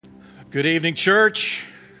Good evening, church.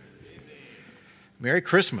 Merry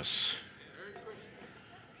Christmas.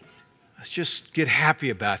 Let's just get happy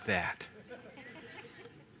about that.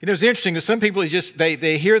 You know, it's interesting because some people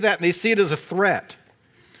they hear that and they see it as a threat.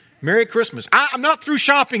 Merry Christmas. I'm not through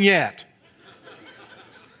shopping yet.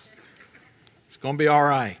 It's going to be all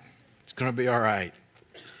right. It's going to be all right.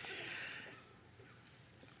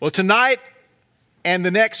 Well, tonight and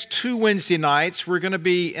the next two Wednesday nights, we're going to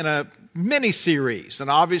be in a mini-series.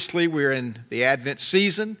 And obviously, we're in the Advent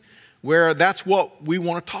season where that's what we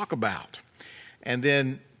want to talk about. And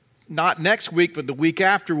then not next week, but the week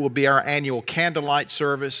after will be our annual candlelight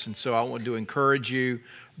service. And so I want to encourage you,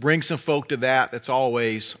 bring some folk to that. That's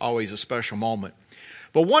always a special moment.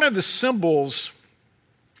 But one of the symbols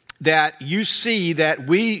that you see that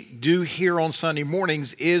we do here on Sunday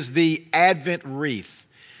mornings is the Advent wreath.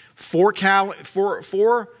 Four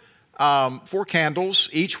candles,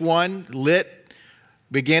 each one lit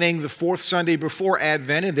beginning the fourth Sunday before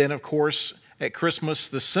Advent, and then, of course, at Christmas,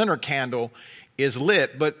 the center candle is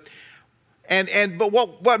lit. But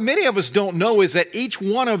what many of us don't know is that each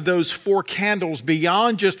one of those four candles,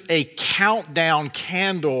 beyond just a countdown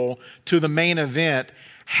candle to the main event,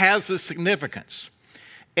 has a significance.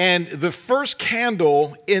 And the first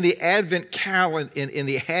candle in the Advent in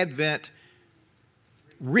the Advent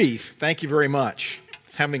wreath, thank you very much,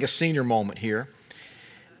 having a senior moment here,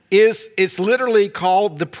 it's literally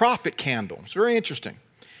called the prophet candle. It's very interesting.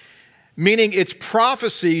 Meaning it's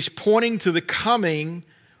prophecies pointing to the coming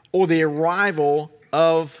or the arrival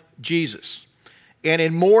of Jesus. And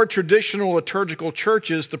in more traditional liturgical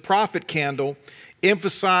churches, the prophet candle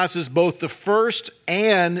emphasizes both the first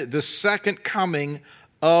and the second coming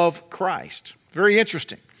of Christ. Very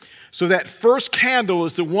interesting. So that first candle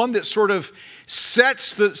is the one that sort of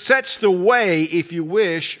sets the way, if you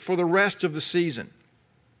wish, for the rest of the season.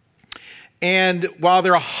 And while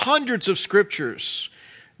there are hundreds of scriptures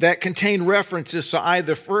that contain references to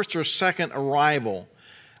either first or second arrival,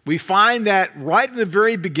 we find that right in the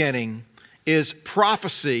very beginning is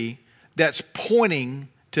prophecy that's pointing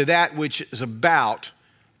to that which is about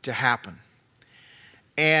to happen.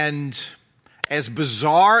 And as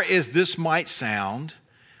bizarre as this might sound,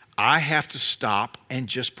 I have to stop and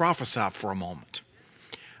just prophesy for a moment.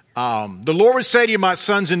 The Lord would say to you, my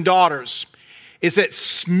sons and daughters, is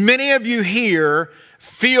that many of you here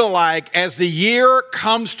feel like as the year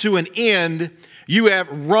comes to an end, you have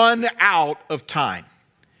run out of time.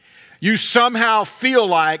 You somehow feel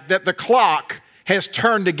like that the clock has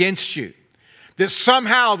turned against you, that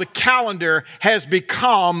somehow the calendar has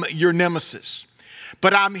become your nemesis.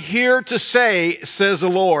 But I'm here to say, says the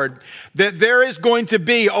Lord, that there is going to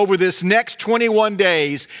be, over this next 21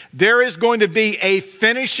 days, there is going to be a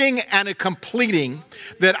finishing and a completing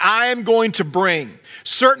that I am going to bring.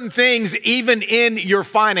 Certain things, even in your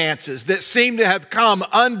finances, that seem to have come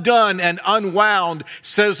undone and unwound,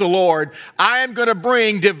 says the Lord, I am going to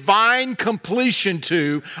bring divine completion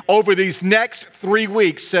to over these next 3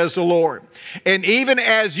 weeks, says the Lord. And even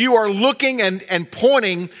as you are looking and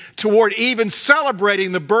pointing toward even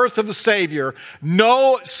celebrating the birth of the Savior,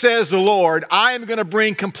 know, says the Lord, I am going to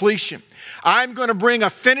bring completion. I'm going to bring a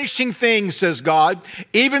finishing thing, says God,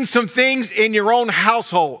 even some things in your own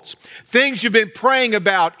households, things you've been praying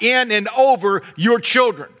about in and over your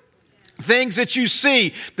children. Things that you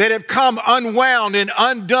see that have come unwound and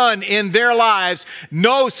undone in their lives.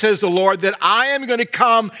 Know, says the Lord, that I am going to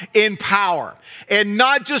come in power. And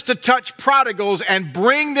not just to touch prodigals and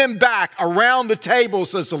bring them back around the table,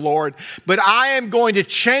 says the Lord, but I am going to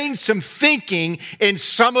change some thinking in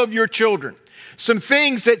some of your children. Some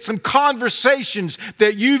conversations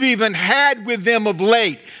that you've even had with them of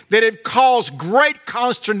late that have caused great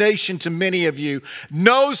consternation to many of you.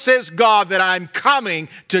 Know, says God, that I'm coming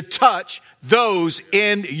to touch those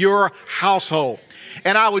in your household.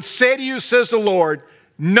 And I would say to you, says the Lord,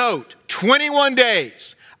 note, 21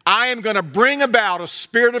 days, I am going to bring about a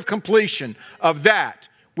spirit of completion of that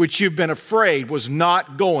which you've been afraid was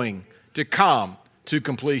not going to come to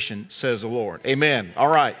completion, says the Lord. Amen.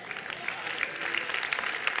 All right.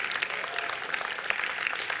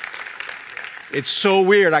 It's so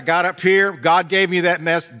weird. I got up here. God gave me that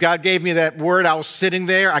God gave me that word. I was sitting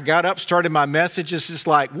there. I got up, started my message. It's just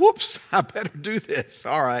like, whoops, I better do this.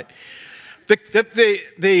 All right.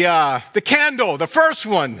 The candle, the first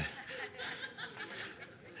one.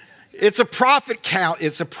 It's a prophet count.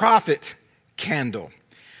 It's a prophet candle.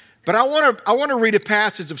 But I want to read a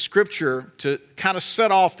passage of Scripture to kind of set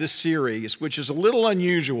off this series, which is a little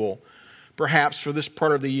unusual, perhaps, for this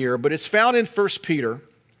part of the year. But it's found in 1 Peter.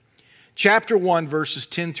 Chapter 1, verses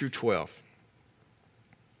 10 through 12.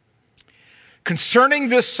 Concerning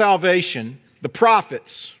this salvation, the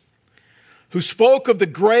prophets who spoke of the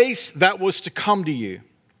grace that was to come to you,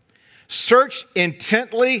 searched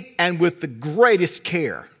intently and with the greatest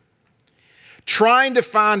care, trying to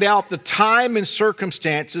find out the time and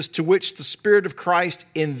circumstances to which the Spirit of Christ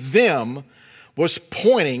in them was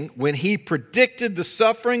pointing when he predicted the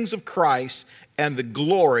sufferings of Christ and the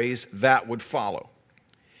glories that would follow.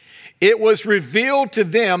 It was revealed to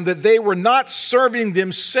them that they were not serving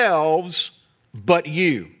themselves, but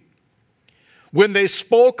you, when they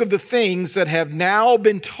spoke of the things that have now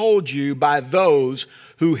been told you by those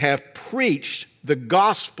who have preached the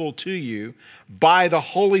gospel to you by the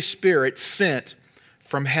Holy Spirit sent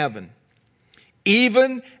from heaven.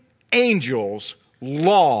 Even angels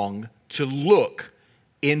long to look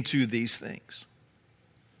into these things.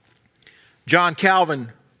 John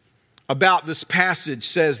Calvin, about this passage,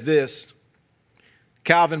 says this.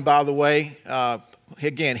 Calvin, by the way,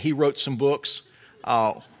 again, he wrote some books.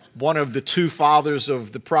 One of the two fathers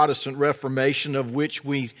of the Protestant Reformation, of which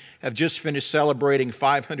we have just finished celebrating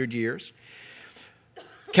 500 years.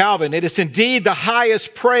 Calvin, it is indeed the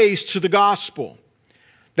highest praise to the gospel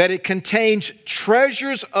that it contains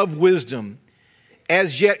treasures of wisdom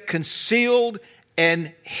as yet concealed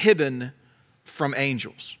and hidden from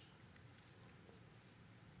angels.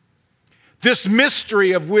 This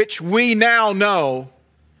mystery of which we now know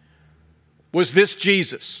was this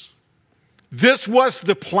Jesus. This was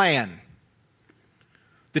the plan.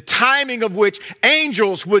 The timing of which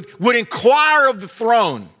angels would inquire of the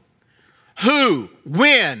throne. Who,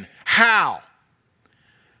 when, how.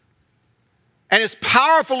 And as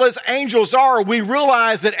powerful as angels are, we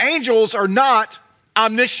realize that angels are not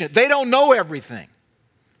omniscient. They don't know everything.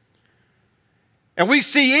 And we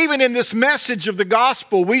see even in this message of the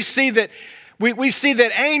gospel, we see that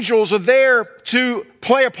angels are there to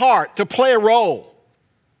play a part, to play a role.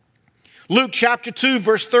 Luke chapter 2,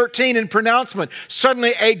 verse 13 in pronouncement.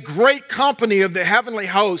 Suddenly a great company of the heavenly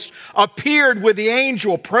host appeared with the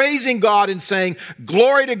angel, praising God and saying,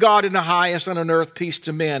 "Glory to God in the highest, and on earth peace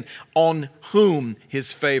to men on whom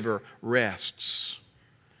his favor rests."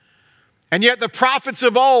 And yet the prophets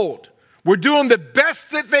of old were doing the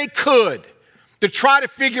best that they could to try to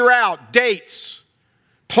figure out dates,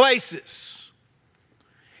 places,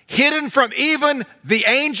 hidden from even the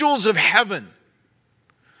angels of heaven,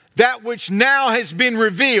 that which now has been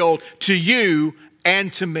revealed to you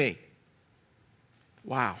and to me.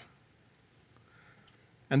 Wow.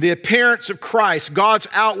 And the appearance of Christ, God's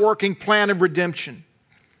outworking plan of redemption,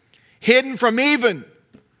 hidden from even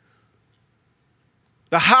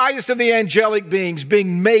the highest of the angelic beings,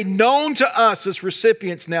 being made known to us as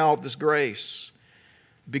recipients now of this grace,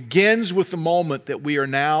 begins with the moment that we are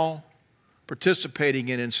now participating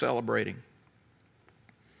in and celebrating.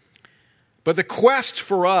 But the quest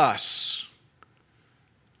for us,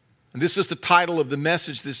 and this is the title of the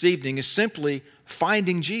message this evening, is simply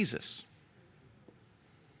finding Jesus.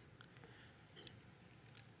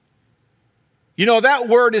 You know, that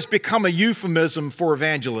word has become a euphemism for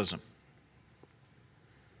evangelism.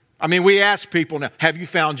 I mean, we ask people now, have you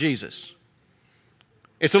found Jesus?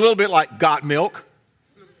 It's a little bit like got milk.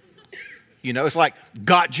 You know, it's like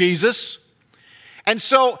got Jesus. And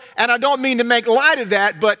I don't mean to make light of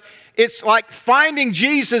that, but it's like finding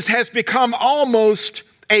Jesus has become almost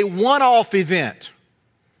a one-off event,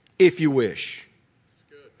 if you wish.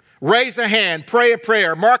 Raise a hand, pray a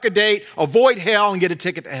prayer, mark a date, avoid hell, and get a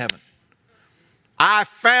ticket to heaven. I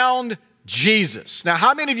found Jesus. Now,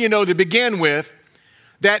 how many of you know, to begin with,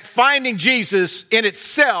 that finding Jesus in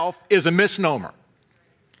itself is a misnomer?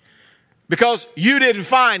 Because you didn't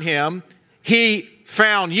find him, he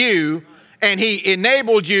found you, and he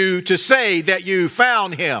enabled you to say that you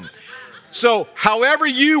found him. So however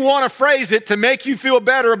you want to phrase it to make you feel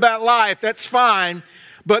better about life, that's fine.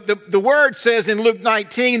 But the word says in Luke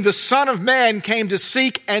 19, the Son of Man came to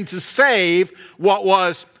seek and to save what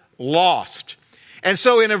was lost. And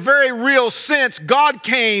so in a very real sense, God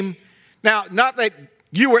came, now not that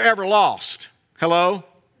you were ever lost. Hello?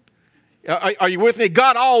 Are you with me?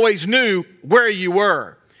 God always knew where you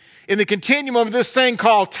were. In the continuum of this thing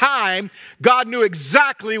called time, God knew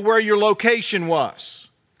exactly where your location was.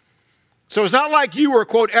 So it's not like you were,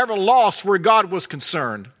 quote, ever lost where God was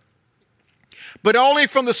concerned, but only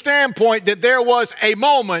from the standpoint that there was a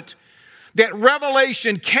moment that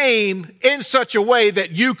revelation came in such a way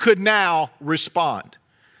that you could now respond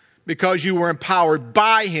because you were empowered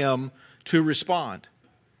by him to respond.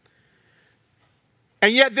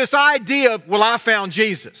 And yet this idea of, well, I found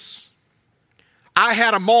Jesus. I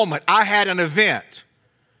had a moment. I had an event.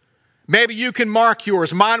 Maybe you can mark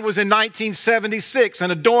yours. Mine was in 1976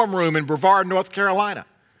 in a dorm room in Brevard, North Carolina.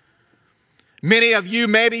 Many of you,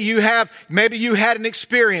 maybe you had an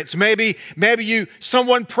experience. Maybe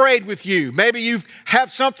someone prayed with you. Maybe you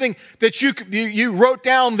have something that you wrote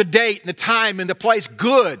down the date and the time and the place.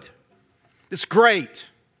 Good. It's great.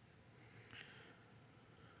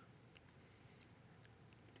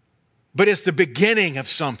 But it's the beginning of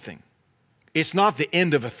something. It's not the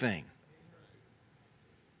end of a thing.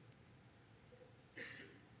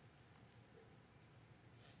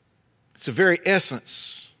 It's the very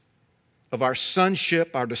essence of our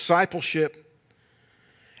sonship, our discipleship,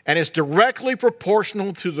 and it's directly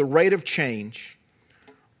proportional to the rate of change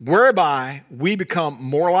whereby we become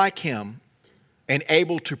more like Him and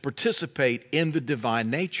able to participate in the divine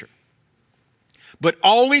nature. But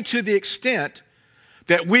only to the extent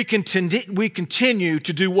that we continue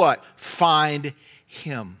to do what? Find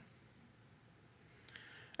Him.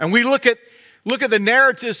 And we look at the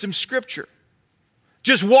narratives in Scripture,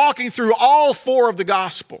 just walking through all 4 of the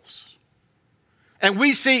Gospels. And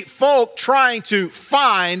we see folk trying to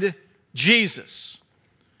find Jesus.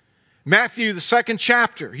 Matthew, the 2nd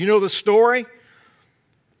chapter, you know the story?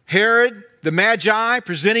 Herod, the Magi,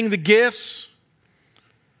 presenting the gifts.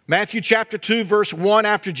 Matthew chapter 2, verse 1,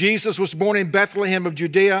 after Jesus was born in Bethlehem of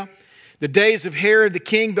Judea, the days of Herod the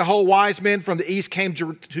king, behold, wise men from the east came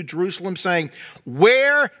to Jerusalem, saying,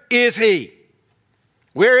 "Where is he?"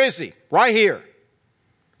 Where is he? Right here.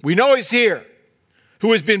 We know he's here.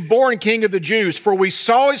 Who has been born King of the Jews, for we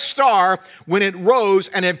saw his star when it rose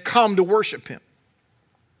and have come to worship him.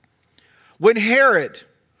 When Herod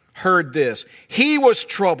heard this, he was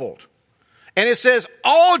troubled. And it says,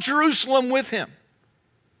 all Jerusalem with him.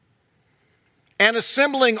 And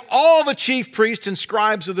assembling all the chief priests and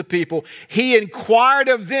scribes of the people, he inquired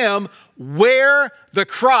of them where the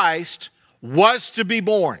Christ was to be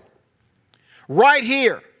born. Right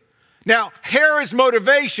here. Now, Herod's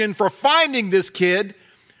motivation for finding this kid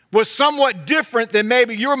was somewhat different than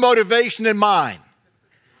maybe your motivation and mine.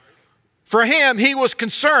 For him, he was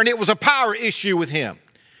concerned. It was a power issue with him.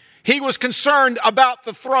 He was concerned about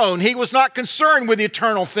the throne. He was not concerned with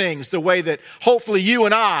eternal things the way that hopefully you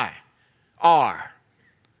and I are.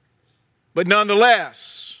 But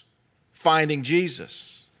nonetheless, finding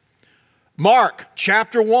Jesus. Mark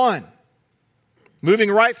chapter 1, moving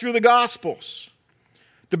right through the Gospels.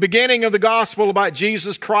 The beginning of the gospel about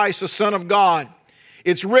Jesus Christ, the Son of God.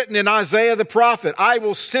 It's written in Isaiah the prophet, I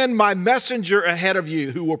will send my messenger ahead of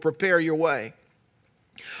you who will prepare your way.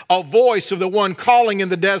 A voice of the one calling in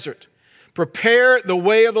the desert, prepare the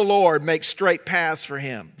way of the Lord, make straight paths for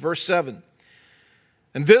him. Verse 7.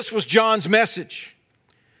 And this was John's message.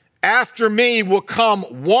 After me will come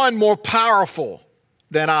one more powerful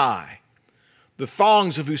than I, the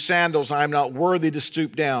thongs of whose sandals I am not worthy to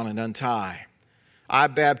stoop down and untie. I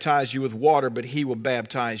baptize you with water, but he will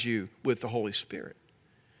baptize you with the Holy Spirit.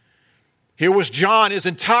 Here was John, his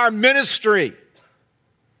entire ministry,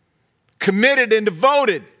 committed and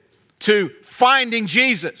devoted to finding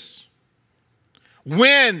Jesus.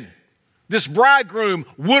 When this bridegroom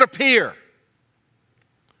would appear.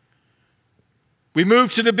 We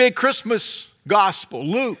move to the big Christmas gospel,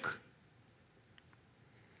 Luke.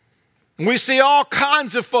 And we see all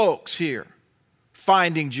kinds of folks here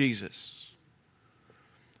finding Jesus.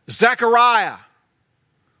 Zechariah,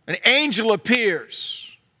 an angel appears.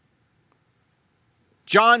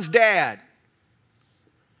 John's dad.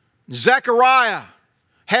 Zechariah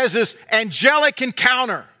has this angelic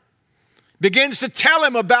encounter. Begins to tell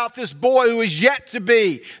him about this boy who is yet to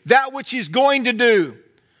be, that which he's going to do.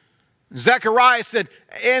 Zechariah said,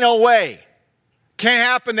 "In no way. Can't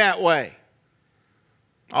happen that way."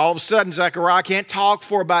 All of a sudden, Zechariah can't talk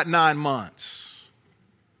for about 9 months.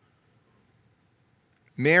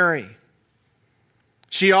 Mary,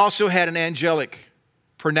 she also had an angelic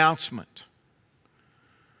pronouncement.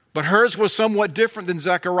 But hers was somewhat different than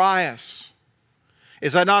Zechariah's.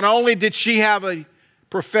 Is that not only did she have a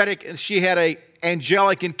prophetic, she had an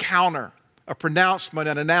angelic encounter, a pronouncement,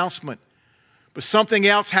 an announcement. But something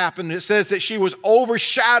else happened. It says that she was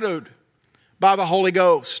overshadowed by the Holy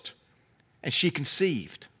Ghost. And she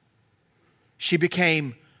conceived. She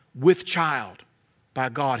became with child by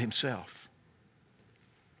God Himself.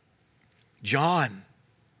 John,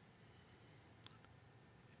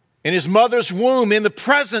 in his mother's womb, in the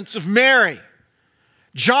presence of Mary.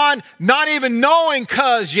 John not even knowing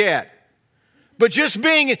cuz yet. But just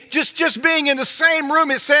being in the same room,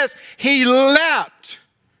 it says he leapt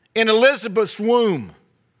in Elizabeth's womb.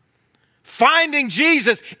 Finding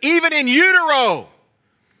Jesus, even in utero.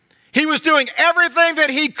 He was doing everything that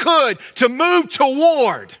he could to move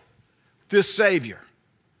toward this Savior.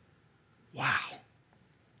 Wow.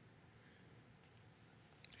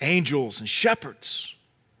 Angels and shepherds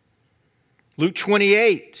Luke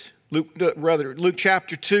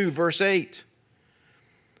chapter 2, verse 8.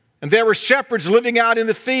 And there were shepherds living out in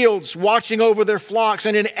the fields, watching over their flocks,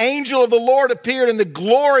 and an angel of the Lord appeared, and the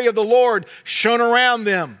glory of the Lord shone around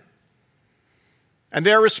them. And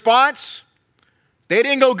their response? They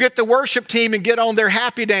didn't go get the worship team and get on their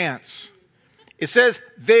happy dance. It says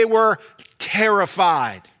they were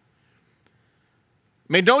terrified.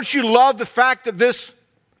 I mean, don't you love the fact that this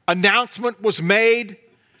announcement was made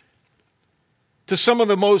to some of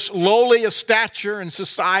the most lowly of stature in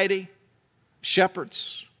society?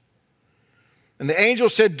 Shepherds. And the angel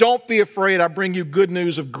said, "Don't be afraid. I bring you good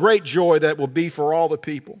news of great joy that will be for all the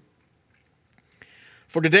people.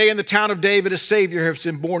 For today in the town of David a Savior has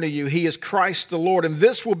been born to you. He is Christ the Lord. And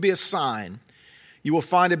this will be a sign. You will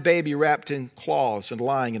find a baby wrapped in cloths and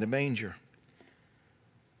lying in a manger."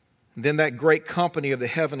 And then that great company of the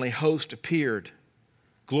heavenly host appeared.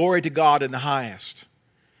 Glory to God in the highest,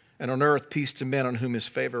 and on earth peace to men on whom his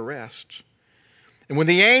favor rests. And when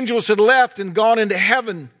the angels had left and gone into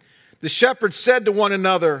heaven, the shepherds said to one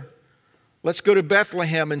another, "Let's go to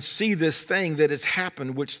Bethlehem and see this thing that has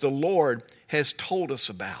happened, which the Lord has told us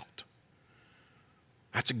about."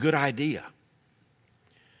 That's a good idea.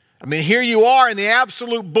 I mean, here you are in the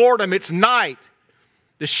absolute boredom. It's night.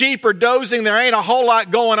 The sheep are dozing. There ain't a whole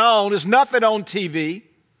lot going on. There's nothing on TV.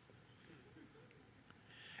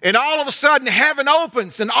 And all of a sudden, heaven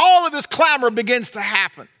opens and all of this clamor begins to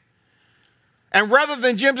happen. And rather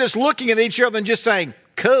than Jim just looking at each other and just saying,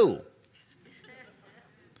 "Cool,"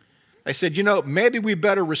 they said, maybe we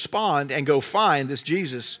better respond and go find this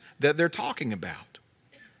Jesus that they're talking about.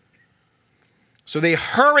 So they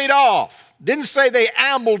hurried off. Didn't say they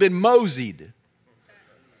ambled and moseyed.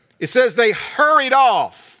 It says they hurried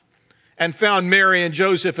off and found Mary and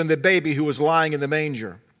Joseph and the baby who was lying in the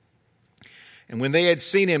manger. And when they had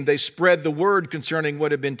seen him, they spread the word concerning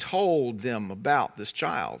what had been told them about this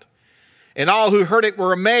child. And all who heard it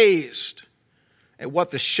were amazed at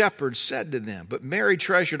what the shepherds said to them. But Mary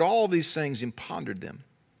treasured all these things and pondered them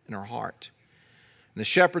in her heart. And the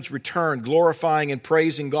shepherds returned, glorifying and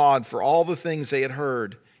praising God for all the things they had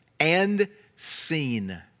heard and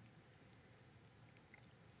seen,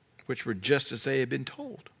 which were just as they had been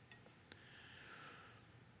told.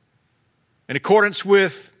 In accordance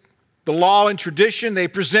with the law and tradition, they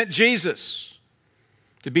present Jesus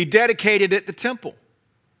to be dedicated at the temple.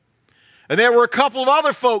 And there were a couple of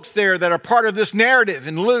other folks there that are part of this narrative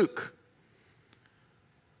in Luke.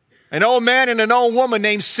 An old man and an old woman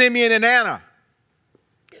named Simeon and Anna.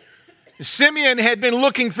 Simeon had been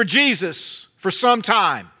looking for Jesus for some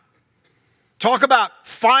time. Talk about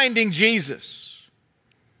finding Jesus.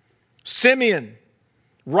 Simeon,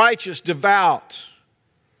 righteous, devout.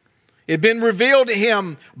 It had been revealed to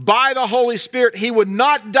him by the Holy Spirit he would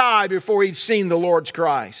not die before he'd seen the Lord's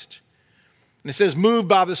Christ. And it says, moved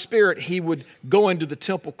by the Spirit, he would go into the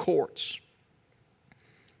temple courts.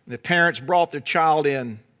 And the parents brought their child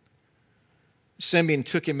in. Simeon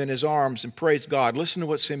took him in his arms and praised God. Listen to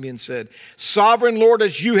what Simeon said. "Sovereign Lord,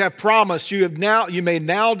 as you have promised, you may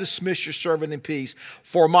now dismiss your servant in peace,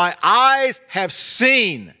 for my eyes have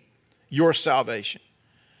seen your salvation."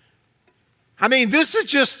 I mean, this is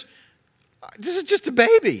just a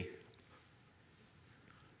baby.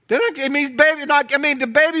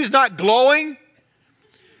 The baby's not glowing.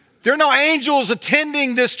 There are no angels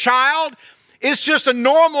attending this child. It's just a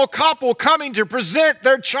normal couple coming to present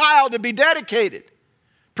their child to be dedicated,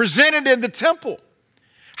 presented in the temple.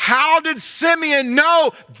 How did Simeon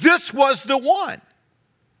know this was the one?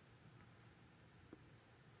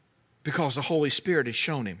 Because the Holy Spirit has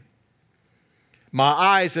shown him. "My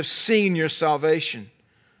eyes have seen your salvation,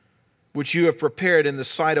 which you have prepared in the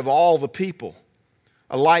sight of all the people,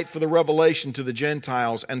 a light for the revelation to the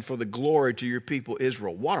Gentiles and for the glory to your people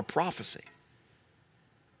Israel." What a prophecy.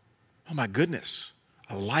 Oh my goodness,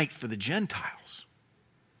 a light for the Gentiles.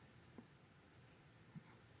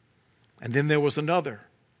 And then there was another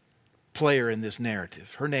player in this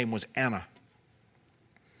narrative. Her name was Anna.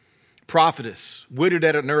 Prophetess, widowed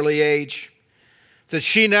at an early age. Said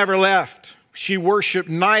she never left. She worshiped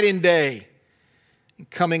night and day.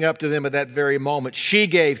 Coming up to them at that very moment, she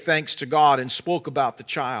gave thanks to God and spoke about the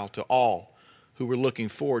child to all who were looking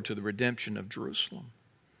forward to the redemption of Jerusalem.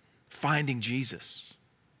 Finding Jesus.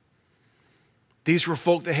 These were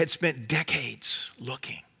folk that had spent decades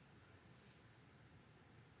looking.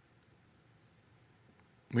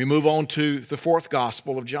 We move on to the fourth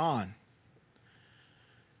gospel of John.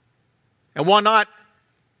 And while not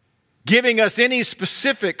giving us any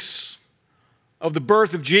specifics of the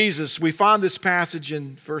birth of Jesus, we find this passage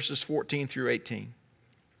in verses 14 through 18.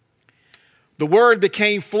 "The Word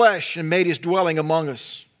became flesh and made his dwelling among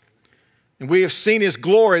us. And we have seen his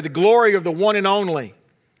glory, the glory of the one and only,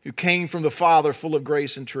 who came from the Father, full of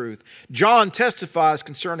grace and truth. John testifies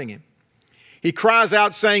concerning him. He cries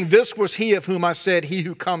out, saying, "This was he of whom I said, he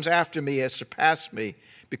who comes after me has surpassed me,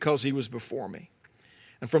 because he was before me."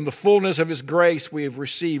 And from the fullness of his grace we have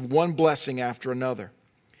received one blessing after another.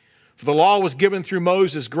 For the law was given through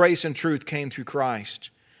Moses, grace and truth came through Christ.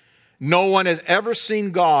 No one has ever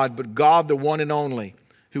seen God, but God, the one and only,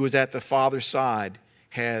 who is at the Father's side,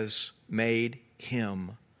 has made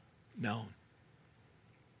him known.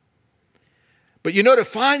 But you know, to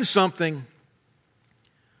find something,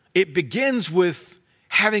 it begins with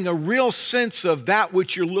having a real sense of that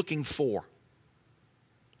which you're looking for.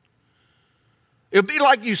 It would be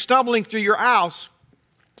like you stumbling through your house.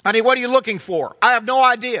 Honey, what are you looking for? I have no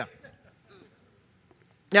idea.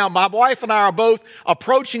 Now, my wife and I are both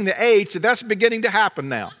approaching the age that that's beginning to happen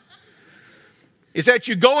now. Is that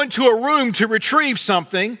you go into a room to retrieve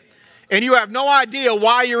something and you have no idea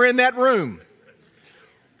why you're in that room.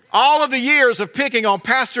 All of the years of picking on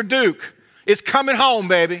Pastor Duke, it's coming home,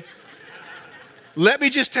 baby. Let me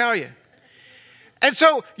just tell you. And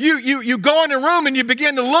so you go in the room and you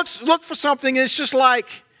begin to look for something, and it's just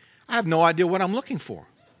like, I have no idea what I'm looking for.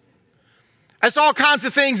 There's all kinds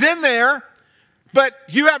of things in there, but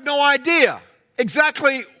you have no idea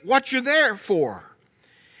exactly what you're there for.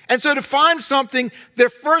 And so to find something, there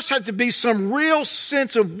first has to be some real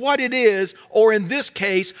sense of what it is, or in this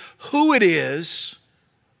case, who it is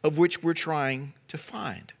of which we're trying to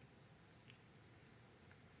find.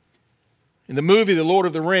 In the movie The Lord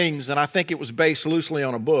of the Rings, and I think it was based loosely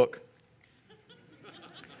on a book,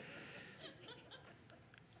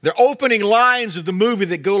 the opening lines of the movie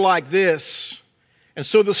that go like this. And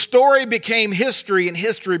so the story became history, and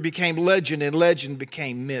history became legend, and legend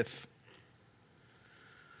became myth.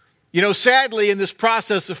 You know, sadly, in this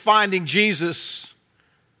process of finding Jesus,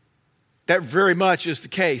 that very much is the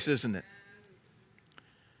case, isn't it?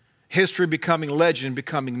 History becoming legend,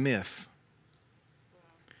 becoming myth.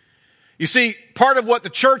 You see, part of what the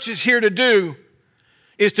church is here to do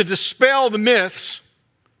is to dispel the myths,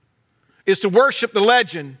 is to worship the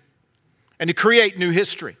legend, and to create new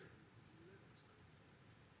history.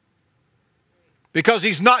 Because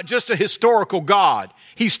he's not just a historical God,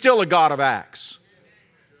 he's still a God of acts.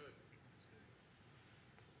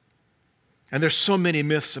 And there's so many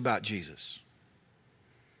myths about Jesus.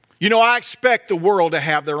 You know, I expect the world to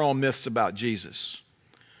have their own myths about Jesus.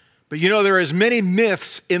 But you know, there are as many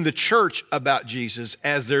myths in the church about Jesus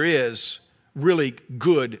as there is really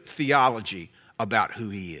good theology about who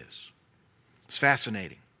he is. It's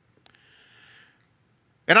fascinating.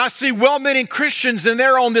 And I see well-meaning Christians, and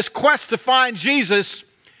they're on this quest to find Jesus,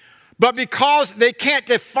 but because they can't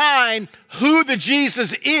define who the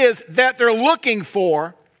Jesus is that they're looking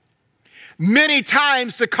for, many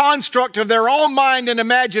times the construct of their own mind and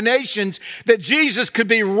imaginations that Jesus could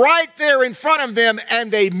be right there in front of them,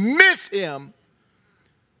 and they miss him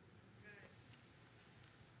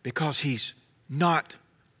because he's not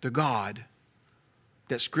the God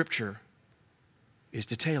that Scripture is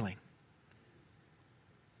detailing.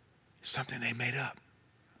 It's something they made up.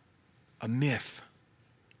 A myth,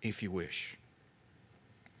 if you wish.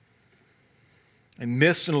 And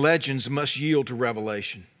myths and legends must yield to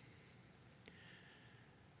revelation.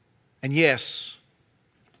 And yes,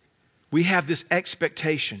 we have this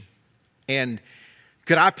expectation. And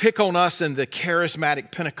could I pick on us in the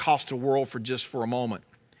charismatic Pentecostal world for a moment?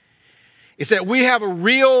 It's that we have a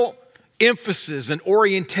real emphasis and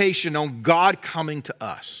orientation on God coming to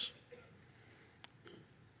us.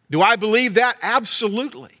 Do I believe that?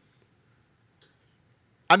 Absolutely.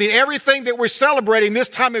 I mean, everything that we're celebrating this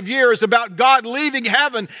time of year is about God leaving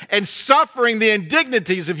heaven and suffering the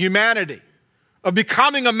indignities of humanity, of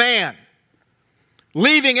becoming a man,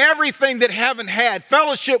 leaving everything that heaven had,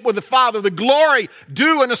 fellowship with the Father, the glory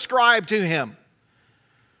due and ascribed to him.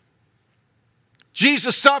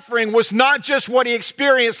 Jesus' suffering was not just what he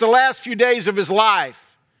experienced the last few days of his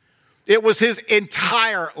life. It was his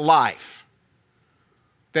entire life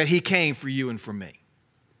that he came for you and for me.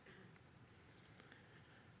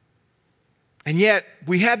 And yet,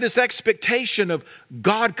 we have this expectation of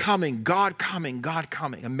God coming, God coming, God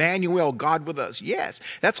coming. Emmanuel, God with us. Yes,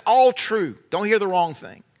 that's all true. Don't hear the wrong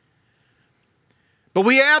thing. But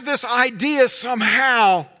we have this idea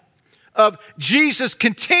somehow of Jesus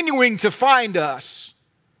continuing to find us.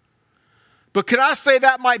 But could I say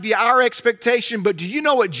that might be our expectation? But do you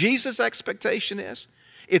know what Jesus' expectation is?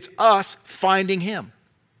 It's us finding him.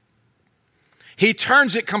 He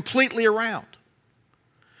turns it completely around.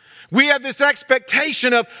 We have this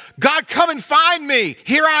expectation of, God, come and find me.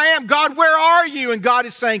 Here I am. God, where are you? And God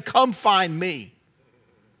is saying, come find me.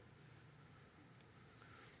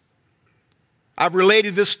 I've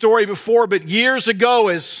related this story before, but years ago,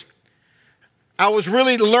 as I was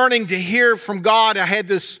really learning to hear from God,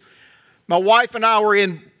 my wife and I were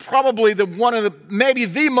in probably maybe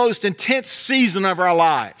the most intense season of our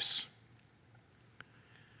lives.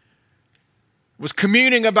 Was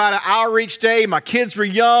communing about an hour each day. My kids were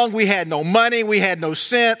young. We had no money. We had no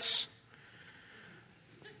sense.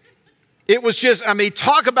 It was just,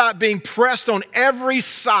 talk about being pressed on every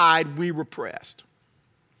side. We were pressed.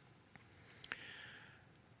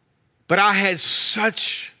 But I had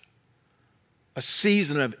such a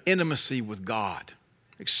season of intimacy with God,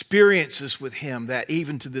 experiences with Him that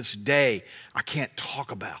even to this day I can't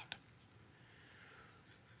talk about.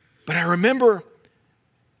 But I remember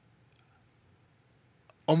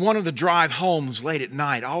on one of the drive homes late at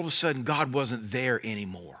night, all of a sudden God wasn't there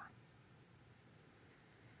anymore.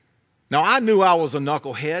 Now, I knew I was a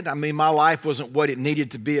knucklehead. My life wasn't what it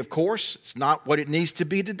needed to be, of course. It's not what it needs to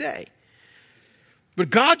be today. But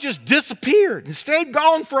God just disappeared and stayed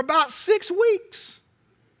gone for about 6 weeks.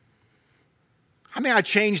 I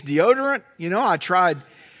changed deodorant.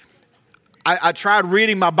 I tried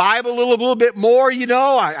reading my Bible a little bit more.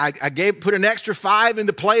 I put an extra 5 in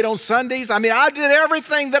the plate on Sundays. I did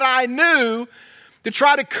everything that I knew to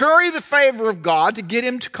try to curry the favor of God to get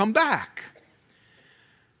Him to come back.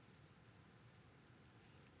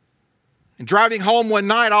 And driving home one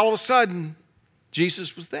night, all of a sudden,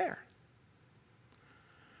 Jesus was there.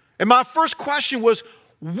 And my first question was,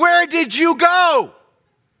 where did you go?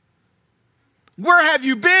 Where have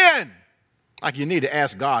you been? Like you need to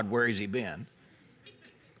ask God, where has He been?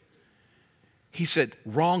 He said,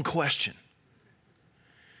 wrong question.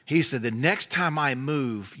 He said, the next time I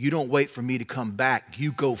move, you don't wait for me to come back.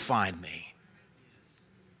 You go find me.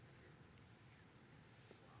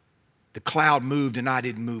 The cloud moved and I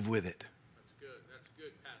didn't move with it. That's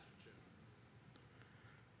good, Pastor Jim.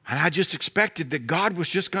 And I just expected that God was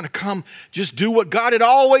just going to come, just do what God had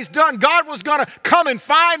always done. God was going to come and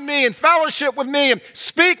find me and fellowship with me and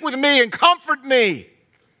speak with me and comfort me.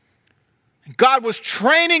 And God was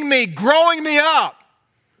training me, growing me up.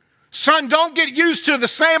 Son, don't get used to the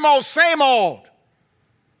same old, same old.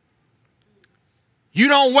 You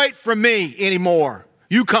don't wait for me anymore.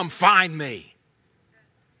 You come find me.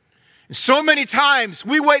 And so many times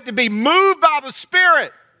we wait to be moved by the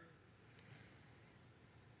Spirit.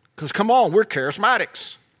 Because come on, we're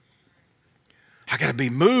charismatics. I got to be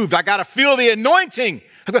moved. I got to feel the anointing.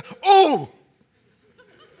 I go, oh.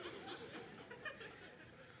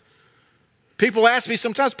 People ask me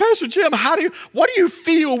sometimes, Pastor Jim, what do you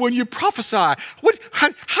feel when you prophesy?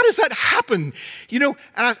 How does that happen? And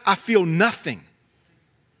I feel nothing.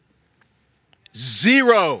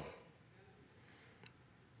 Zero.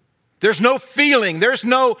 There's no feeling. There's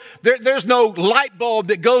no light bulb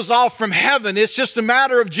that goes off from heaven. It's just a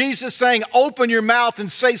matter of Jesus saying, open your mouth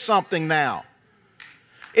and say something now.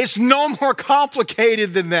 It's no more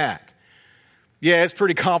complicated than that. Yeah, it's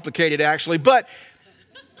pretty complicated actually, but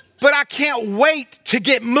I can't wait to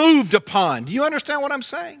get moved upon. Do you understand what I'm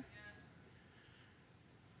saying?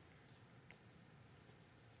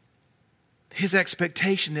 His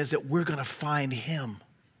expectation is that we're going to find Him.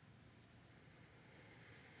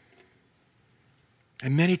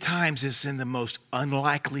 And many times it's in the most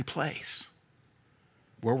unlikely place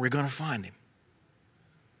where we're going to find Him.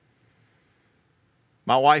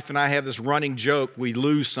 My wife and I have this running joke. We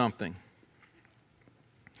lose something.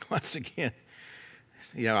 Once again,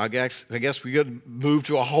 I guess we could move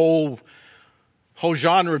to a whole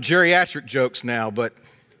genre of geriatric jokes now. But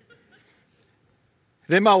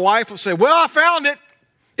then my wife will say, well, I found it.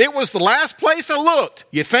 It was the last place I looked.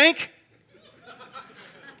 You think?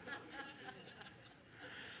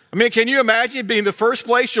 Can you imagine it being the first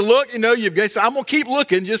place you look? You've got to say, I'm going to keep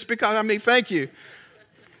looking just because, thank you.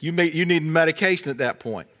 You need medication at that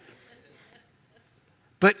point.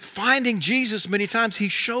 But finding Jesus, many times He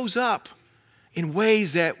shows up in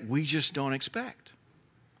ways that we just don't expect.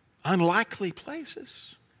 Unlikely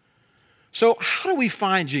places. So how do we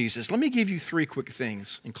find Jesus? Let me give you 3 quick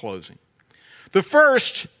things in closing. The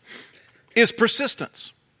first is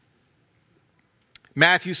persistence.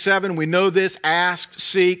 Matthew 7, we know this: ask,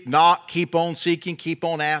 seek, knock, keep on seeking, keep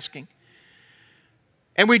on asking.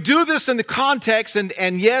 And we do this in the context,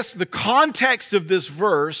 and yes, the context of this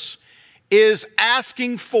verse is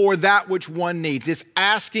asking for that which one needs. It's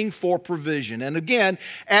asking for provision. And again,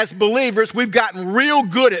 as believers, we've gotten real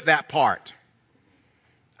good at that part.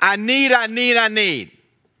 I need.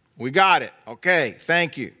 We got it. Okay,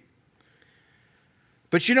 thank you.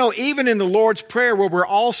 But even in the Lord's Prayer, where we're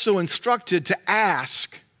also instructed to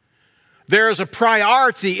ask, there is a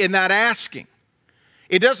priority in that asking.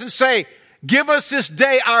 It doesn't say, Give us this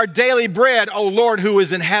day our daily bread, O Lord, who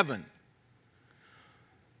is in heaven.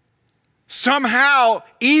 Somehow,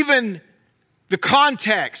 even the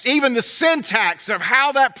context, even the syntax of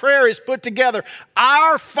how that prayer is put together,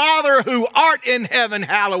 our Father who art in heaven,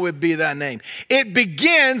 hallowed be thy name. It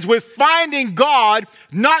begins with finding God,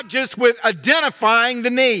 not just with identifying the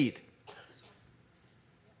need.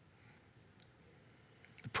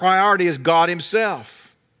 The priority is God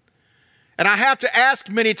himself. And I have to ask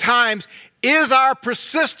many times, is our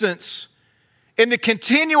persistence in the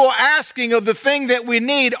continual asking of the thing that we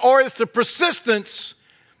need, or is the persistence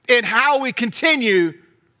in how we continue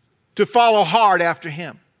to follow hard after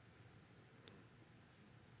him?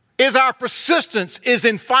 Is our persistence is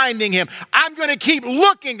in finding him? I'm going to keep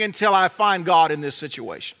looking until I find God in this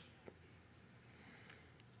situation.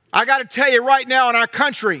 I got to tell you right now in our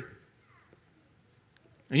country,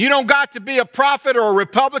 you don't got to be a prophet or a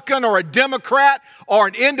Republican or a Democrat or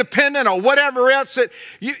an independent or whatever else.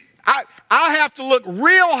 I have to look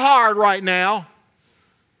real hard right now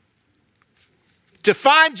to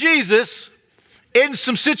find Jesus in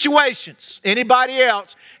some situations. Anybody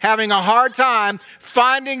else having a hard time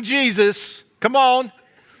finding Jesus? Come on.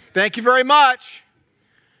 Thank you very much.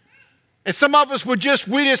 And some of us would just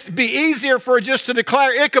be easier for just to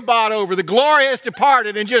declare Ichabod over. The glory has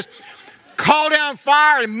departed, and just call down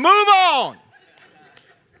fire and move on.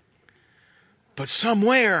 But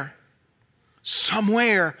somewhere,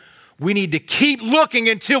 we need to keep looking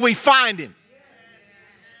until we find him.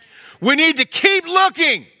 We need to keep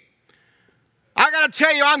looking. I got to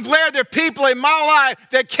tell you, I'm glad there are people in my life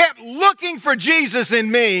that kept looking for Jesus in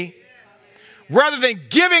me rather than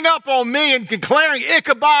giving up on me and declaring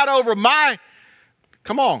Ichabod over my...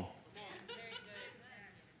 Come on.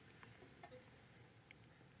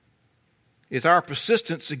 Is our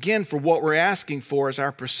persistence, again, for what we're asking for, is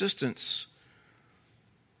our persistence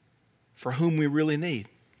for whom we really need?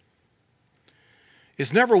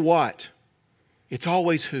 It's never what, it's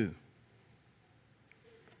always who.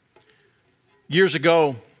 Years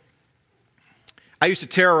ago, I used to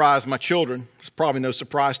terrorize my children. It's probably no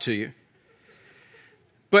surprise to you.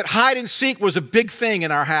 But hide and seek was a big thing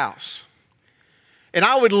in our house. And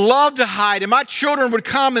I would love to hide. And my children would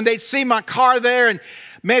come and they'd see my car there, and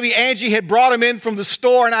maybe Angie had brought them in from the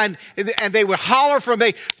store, and they would holler for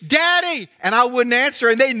me, "Daddy!" And I wouldn't answer,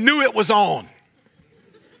 and they knew it was on.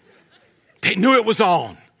 They knew it was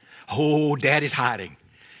on. Oh, Daddy's hiding.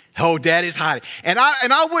 Oh, Daddy's hiding. And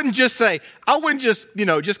I wouldn't just say,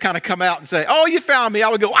 just kind of come out and say, "Oh, you found me." I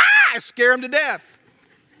would go, "Ah!" Scare them to death.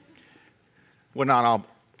 Well, not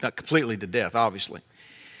completely to death, obviously.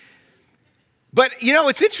 But,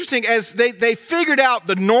 it's interesting, as they figured out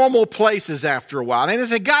the normal places after a while. And as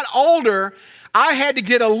they got older, I had to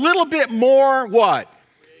get a little bit more, what?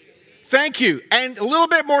 Thank you. And a little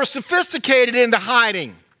bit more sophisticated into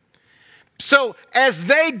hiding. So as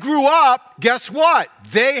they grew up, guess what?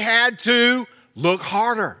 They had to look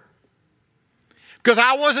harder. Because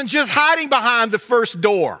I wasn't just hiding behind the first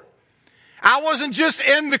door. I wasn't just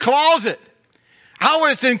in the closet. I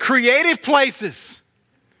was in creative places.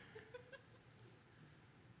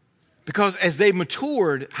 Because as they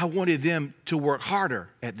matured, I wanted them to work harder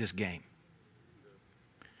at this game.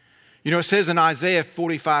 It says in Isaiah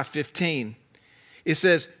 45:15, it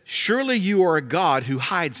says, "Surely you are a God who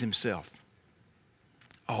hides himself."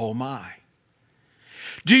 Oh my.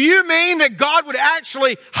 Do you mean that God would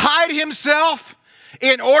actually hide himself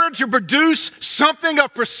in order to produce something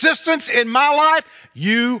of persistence in my life?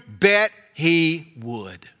 You bet he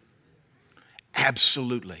would.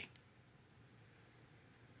 Absolutely.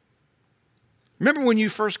 Remember when you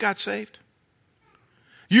first got saved?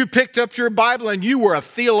 You picked up your Bible and you were a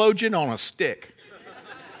theologian on a stick.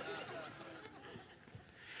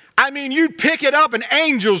 You'd pick it up and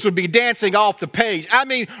angels would be dancing off the page.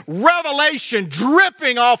 Revelation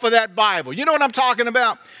dripping off of that Bible. You know what I'm talking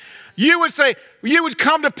about? You would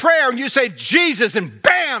come to prayer and you say, "Jesus," and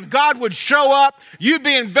bam, God would show up. You'd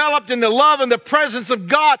be enveloped in the love and the presence of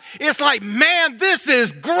God. It's like, man, this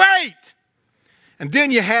is great. And then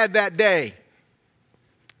you had that day.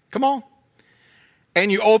 Come on.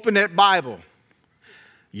 And you open that Bible.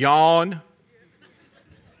 Yawn.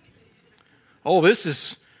 Oh, this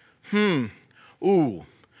is,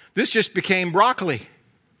 this just became broccoli.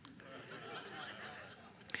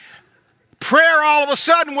 Prayer all of a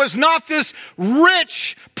sudden was not this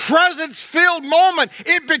rich, presence-filled moment.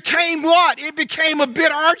 It became what? It became a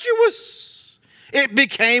bit arduous. It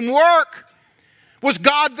became work. Was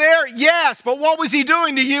God there? Yes. But what was he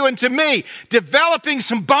doing to you and to me? Developing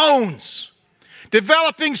some bones.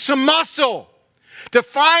 Developing some muscle. To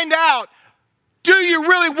find out, do you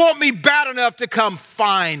really want me bad enough to come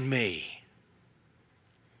find me?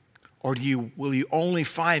 Or will you only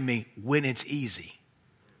find me when it's easy?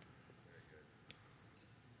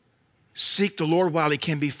 Seek the Lord while he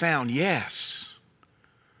can be found, yes.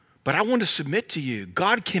 But I want to submit to you,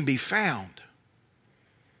 God can be found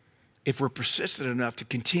if we're persistent enough to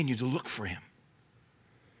continue to look for him.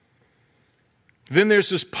 Then there's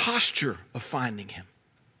this posture of finding him.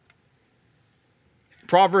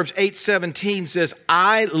 Proverbs 8:17 says,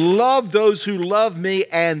 I love those who love me,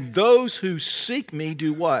 and those who seek me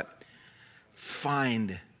do what?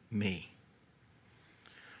 Find me.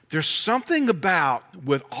 There's something about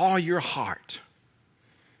with all your heart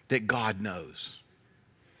that God knows.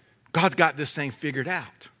 God's got this thing figured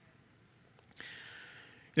out.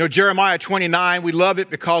 You know, Jeremiah 29, we love it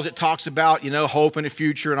because it talks about, hope in the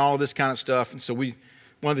future and all of this kind of stuff. And so one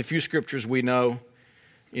of the few scriptures we know,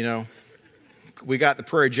 we got the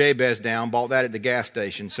Prayer Jabez down, bought that at the gas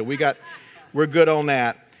station. So we're good on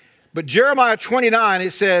that. But Jeremiah 29,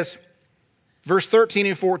 it says, verse 13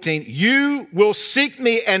 and 14, you will seek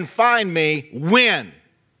me and find me when?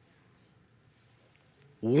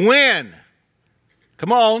 When?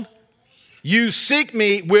 Come on. You seek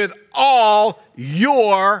me with all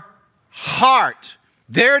your heart.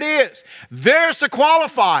 There it is. There's the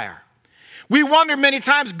qualifier. We wonder many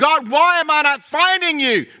times, God, why am I not finding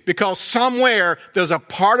you? Because somewhere there's a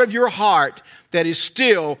part of your heart that is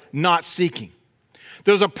still not seeking.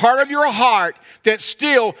 There's a part of your heart that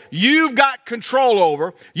still you've got control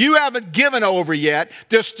over. You haven't given over yet.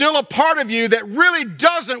 There's still a part of you that really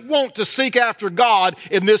doesn't want to seek after God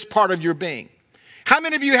in this part of your being. How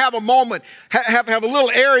many of you have a moment, have a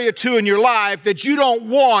little area too in your life that you don't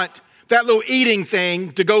want that little eating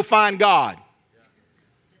thing to go find God?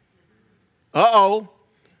 Uh-oh.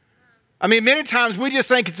 I mean, many times we just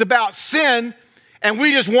think it's about sin and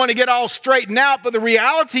we just want to get all straightened out. But the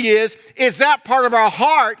reality is that part of our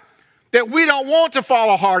heart that we don't want to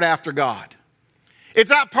follow hard after God.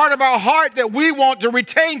 It's that part of our heart that we want to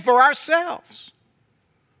retain for ourselves.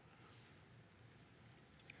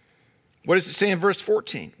 What does it say in verse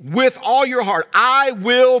 14? With all your heart, I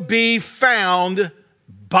will be found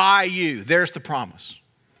by you. There's the promise.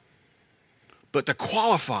 But the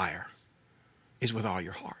qualifier is with all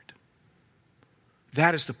your heart.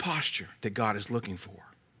 That is the posture that God is looking for.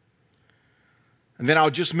 And then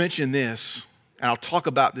I'll just mention this, and I'll talk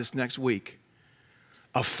about this next week,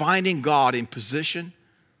 of finding God in position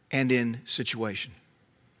and in situation.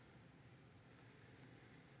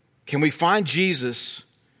 Can we find Jesus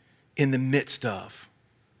in the midst of?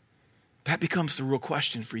 That becomes the real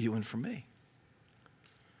question for you and for me.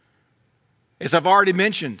 As I've already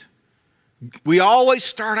mentioned, we always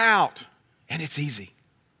start out and it's easy.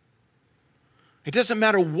 It doesn't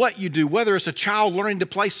matter what you do, whether it's a child learning to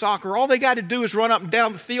play soccer, all they got to do is run up and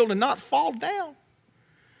down the field and not fall down.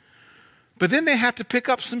 But then they have to pick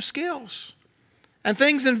up some skills, and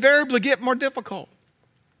things invariably get more difficult.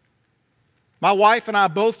 My wife and I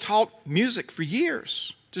both taught music for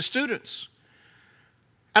years to students.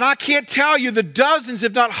 And I can't tell you the dozens,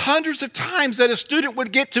 if not hundreds of times that a student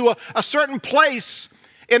would get to a certain place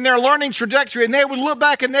in their learning trajectory and they would look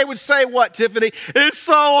back and they would say, what, Tiffany? It's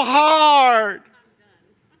so hard.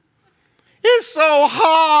 It's so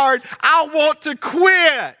hard. I want to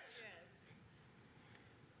quit.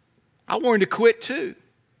 I wanted to quit too.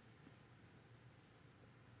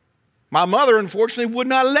 My mother, unfortunately, would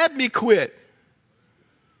not let me quit.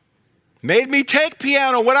 Made me take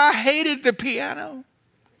piano when I hated the piano.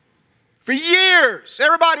 For years,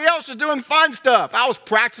 everybody else was doing fun stuff. I was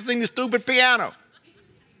practicing the stupid piano.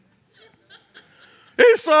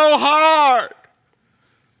 It's so hard.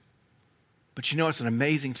 But you know, it's an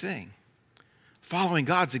amazing thing. Following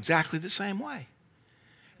God's exactly the same way.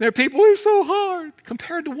 There are people who are so hard.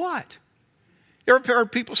 Compared to what? You ever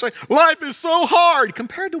heard people say, life is so hard.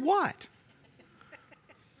 Compared to what?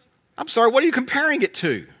 I'm sorry, what are you comparing it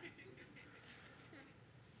to?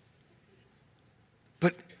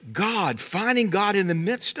 But God, finding God in the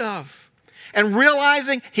midst of, and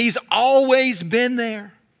realizing He's always been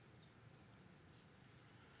there.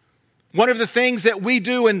 One of the things that we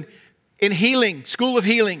do in healing, School of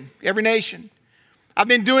Healing, Every Nation. I've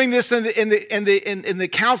been doing this in the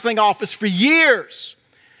counseling office for years.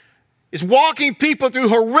 Is walking people through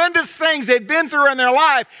horrendous things they've been through in their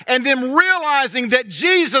life and them realizing that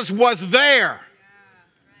Jesus was there.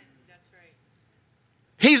 That's right.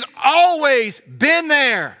 He's always been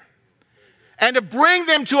there. And to bring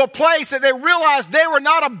them to a place that they realized they were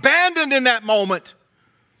not abandoned in that moment,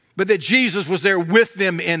 but that Jesus was there with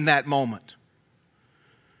them in that moment.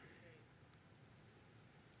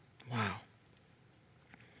 Wow.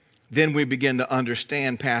 Then we begin to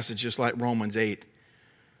understand passages like Romans 8,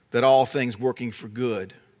 that all things working for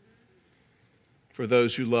good for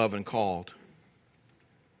those who love and called.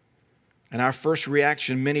 And our first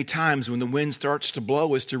reaction many times when the wind starts to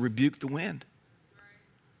blow is to rebuke the wind.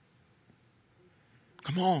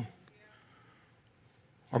 Come on.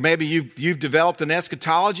 Or maybe you've developed an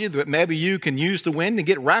eschatology that maybe you can use the wind and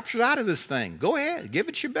get raptured out of this thing. Go ahead. Give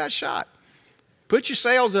it your best shot. Put your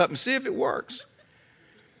sails up and see if it works.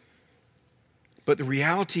 But the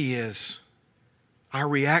reality is, our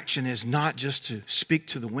reaction is not just to speak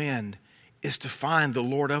to the wind, it's to find the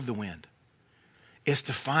Lord of the wind. It's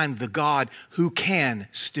to find the God who can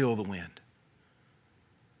still the wind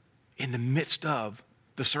in the midst of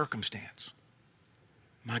the circumstance.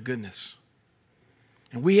 My goodness.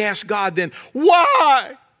 And we ask God then,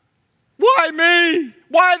 why? Why me?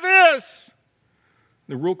 Why this?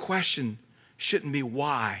 The real question shouldn't be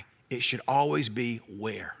why. It should always be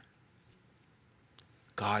where.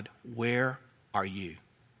 God, where are you?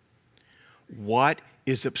 What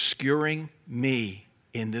is obscuring me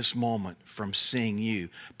in this moment from seeing you?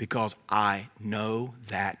 Because I know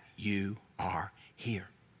that you are here.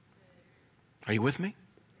 Are you with me?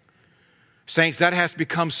 Saints, that has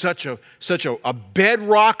become such a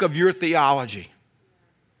bedrock of your theology.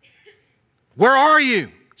 Where are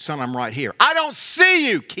you? Son, I'm right here. I don't see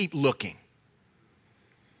you. Keep looking.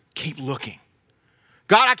 Keep looking.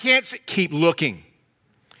 God, I can't see. Keep looking.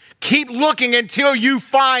 Keep looking until you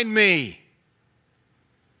find me.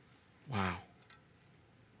 Wow.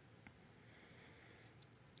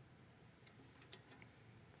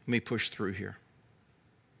 Let me push through here.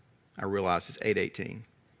 I realize it's 8:18.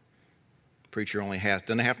 Preacher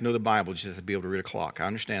doesn't have to know the Bible, just has to be able to read a clock. I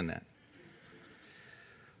understand that.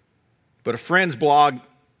 But a friend's blog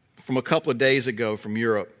from a couple of days ago from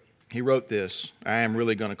Europe, he wrote this. I am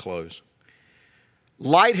really going to close.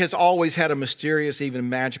 Light has always had a mysterious, even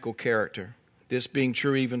magical character. This being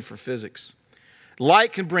true even for physics.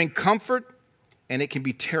 Light can bring comfort and it can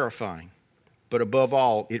be terrifying. But above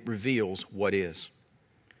all, it reveals what is.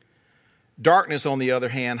 Darkness, on the other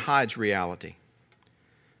hand, hides reality.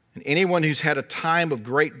 And anyone who's had a time of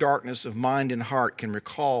great darkness of mind and heart can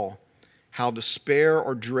recall how despair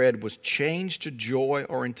or dread was changed to joy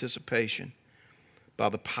or anticipation by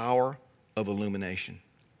the power of illumination.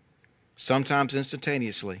 Sometimes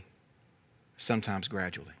instantaneously, sometimes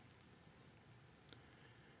gradually.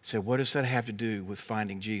 So what does that have to do with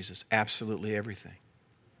finding Jesus? Absolutely everything.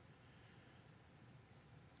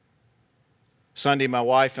 Sunday, my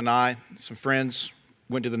wife and I, some friends,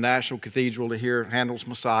 went to the National Cathedral to hear Handel's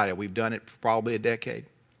Messiah. We've done it for probably a decade.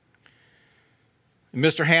 And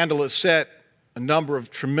Mr. Handel has set a number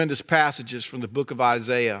of tremendous passages from the book of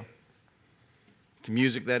Isaiah, the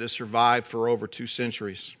music that has survived for over 2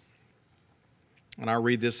 centuries. And I'll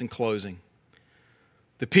read this in closing.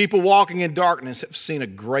 The people walking in darkness have seen a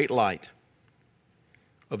great light.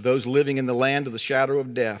 Of those living in the land of the shadow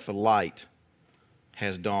of death, a light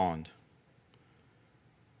has dawned.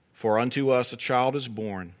 For unto us a child is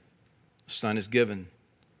born, a son is given,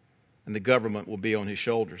 and the government will be on his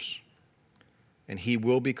shoulders. And he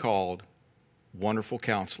will be called Wonderful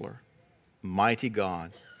Counselor, Mighty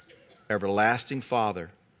God, Everlasting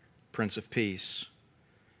Father, Prince of Peace.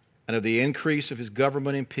 And of the increase of his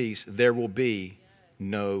government and peace, there will be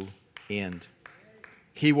no end.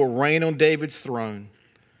 He will reign on David's throne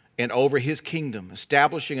and over his kingdom,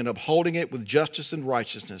 establishing and upholding it with justice and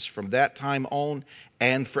righteousness from that time on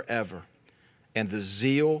and forever. And the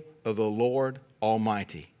zeal of the Lord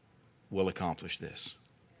Almighty will accomplish this.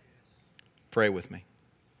 Pray with me.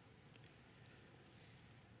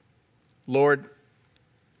 Lord,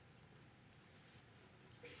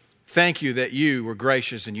 thank you that you were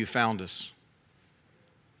gracious and you found us.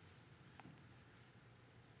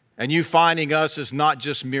 And you finding us is not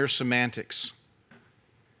just mere semantics.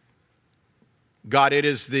 God, it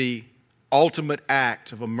is the ultimate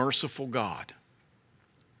act of a merciful God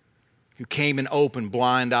who came and opened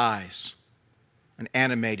blind eyes and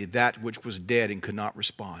animated that which was dead and could not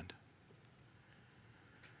respond.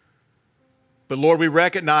 But Lord, we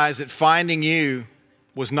recognize that finding you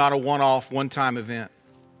was not a one-off, one-time event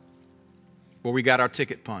where we got our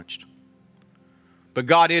ticket punched. But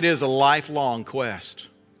God, it is a lifelong quest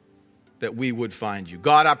that we would find you.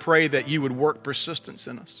 God, I pray that you would work persistence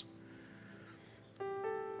in us.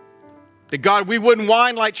 That God, we wouldn't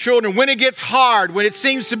whine like children when it gets hard, when it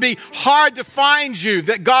seems to be hard to find you.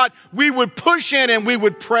 That God, we would push in and we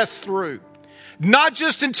would press through. Not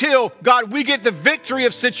just until, God, we get the victory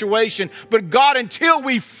of situation, but God, until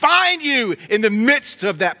we find you in the midst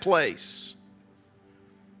of that place.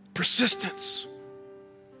 Persistence.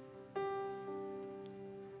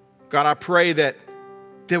 God, I pray that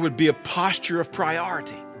there would be a posture of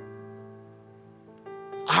priority.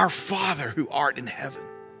 Our Father who art in heaven.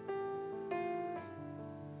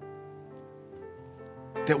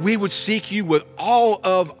 That we would seek you with all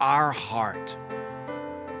of our heart.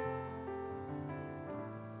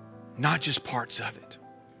 Not just parts of it.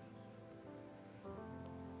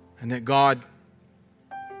 And that God,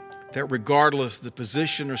 that regardless of the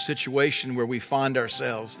position or situation where we find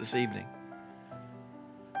ourselves this evening,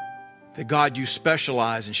 that God, you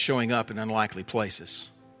specialize in showing up in unlikely places.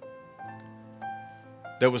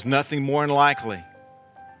 There was nothing more unlikely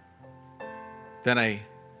than a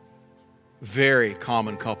very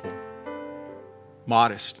common couple,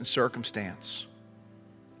 modest in circumstance,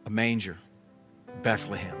 a manger,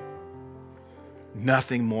 Bethlehem.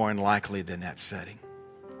 Nothing more unlikely than that setting.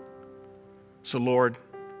 So Lord,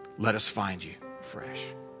 let us find you fresh.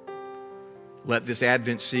 Let this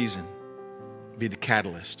Advent season be the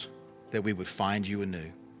catalyst that we would find you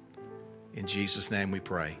anew. In Jesus' name we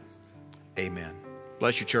pray. Amen.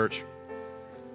 Bless you, church.